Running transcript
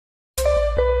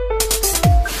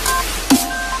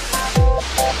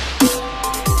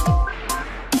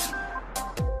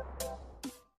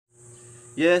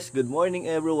Yes, good morning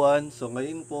everyone. So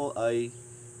ngayon po ay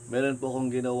meron po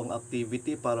akong ginawang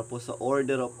activity para po sa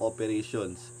order of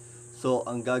operations. So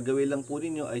ang gagawin lang po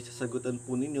ninyo ay sasagutan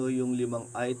po ninyo yung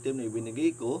 5 item na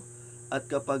ibinigay ko, at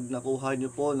kapag nakuha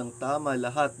nyo po ng tama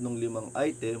lahat ng 5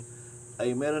 item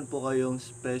ay meron po kayong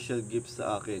special gift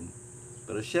sa akin.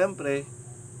 Pero syempre,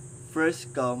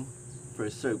 first come,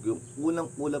 first serve. Yung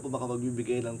unang-una po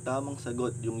makapagbibigay ng tamang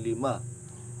sagot, yung 5,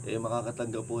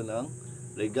 makakatanggap po ng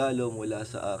regalo mula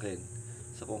sa akin.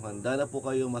 So kung handa na po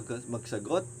kayong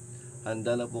magsagot,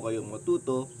 handa na po kayong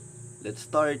matuto, let's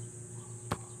start!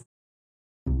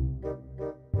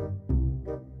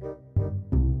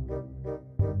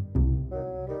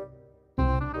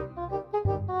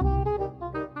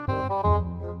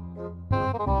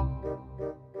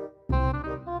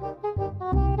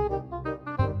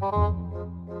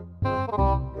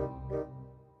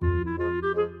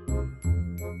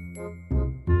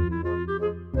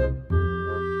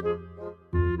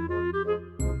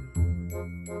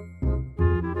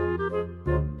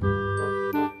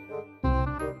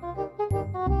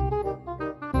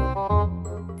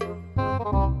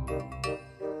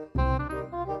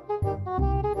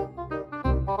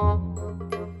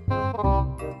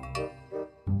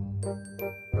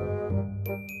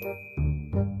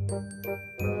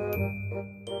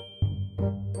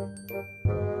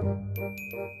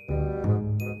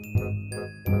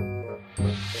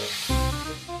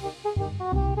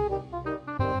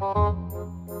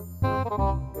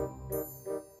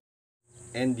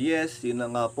 And yes, yun na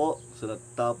nga po. So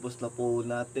natapos na po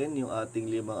natin yung ating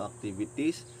 5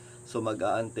 activities. So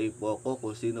mag-aantay po ako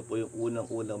kung sino po yung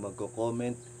unang-unang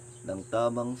magko-comment ng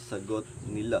tamang sagot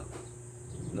nila.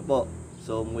 Ano po?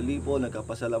 So muli po,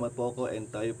 nagkapasalamat po ako, and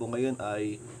tayo po ngayon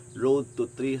ay road to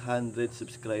 300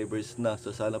 subscribers na. So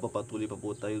sana po patuloy pa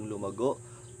po tayong lumago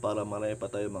para marami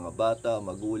pa tayong mga bata,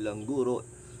 magulang, guro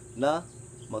na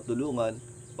matulungan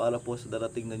para po sa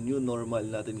darating na new normal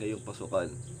natin ngayong pasukan.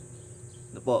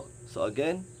 Na po. So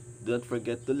again, don't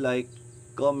forget to like,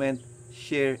 comment,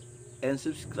 share, and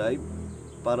subscribe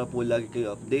para po lagi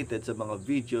kayo updated sa mga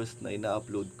videos na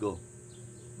ina-upload ko.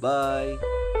 Bye!